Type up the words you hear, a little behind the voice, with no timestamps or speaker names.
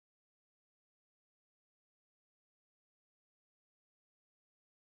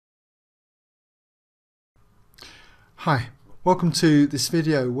Hi, welcome to this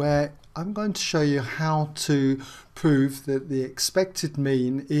video where I'm going to show you how to prove that the expected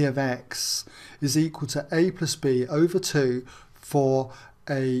mean E of x is equal to a plus b over 2 for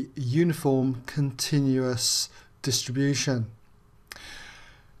a uniform continuous distribution.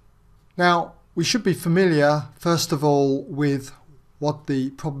 Now, we should be familiar first of all with what the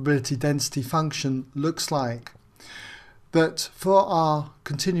probability density function looks like. That for our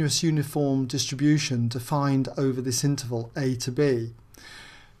continuous uniform distribution defined over this interval a to b,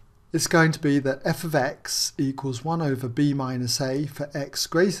 it's going to be that f of x equals 1 over b minus a for x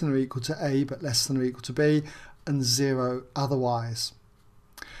greater than or equal to a but less than or equal to b, and 0 otherwise.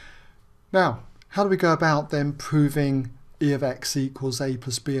 Now, how do we go about then proving E of x equals a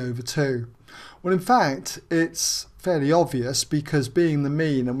plus b over 2? Well, in fact, it's fairly obvious because being the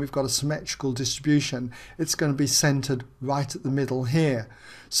mean and we've got a symmetrical distribution, it's going to be centered right at the middle here.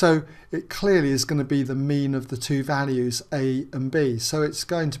 So it clearly is going to be the mean of the two values a and b. So it's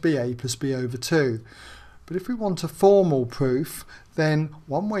going to be a plus b over 2. But if we want a formal proof, then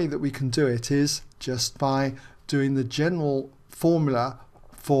one way that we can do it is just by doing the general formula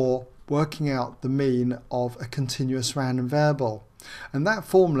for working out the mean of a continuous random variable. And that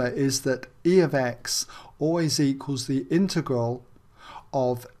formula is that E of x always equals the integral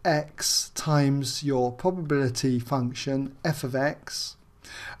of x times your probability function f of x,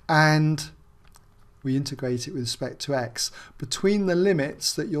 and we integrate it with respect to x between the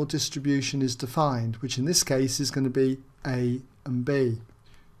limits that your distribution is defined, which in this case is going to be a and b.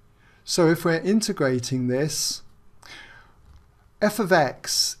 So if we're integrating this, f of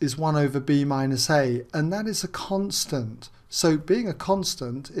x is 1 over b minus a, and that is a constant. So being a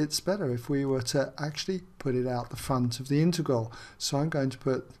constant, it's better if we were to actually put it out the front of the integral. So I'm going to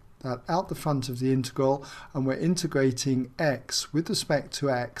put that out the front of the integral, and we're integrating x with respect to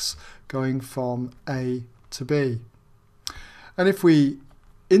x going from a to b. And if we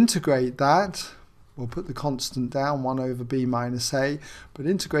integrate that, we'll put the constant down, 1 over b minus a, but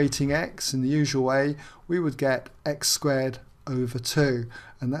integrating x in the usual way, we would get x squared over 2,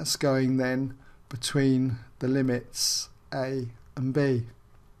 and that's going then between the limits a and b.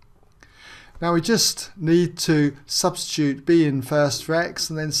 Now we just need to substitute b in first for x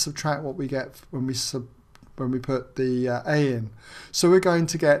and then subtract what we get when we put the a in. So we're going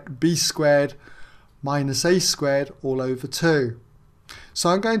to get b squared minus a squared all over 2. So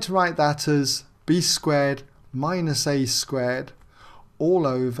I'm going to write that as b squared minus a squared all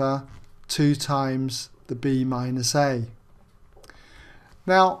over 2 times the b minus a.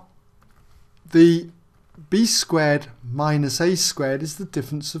 Now, the b squared minus a squared is the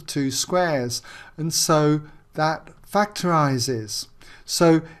difference of two squares, and so that factorizes.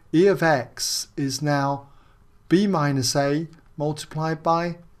 So E of x is now b minus a multiplied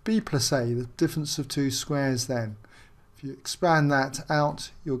by b plus a, the difference of two squares then. If you expand that out,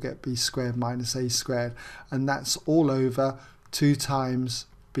 you'll get b squared minus a squared, and that's all over 2 times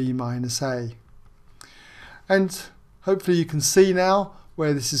b minus a. And hopefully you can see now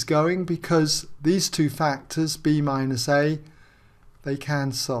where this is going, because these two factors, b minus a, they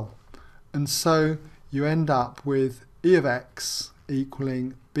cancel. And so you end up with E of x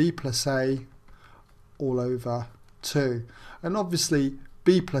equaling b plus a all over 2. And obviously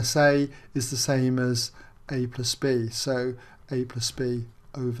b plus a is the same as a plus b, so a plus b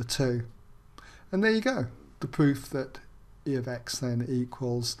over 2. And there you go, the proof that E of x then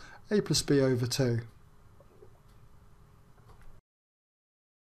equals a plus b over 2.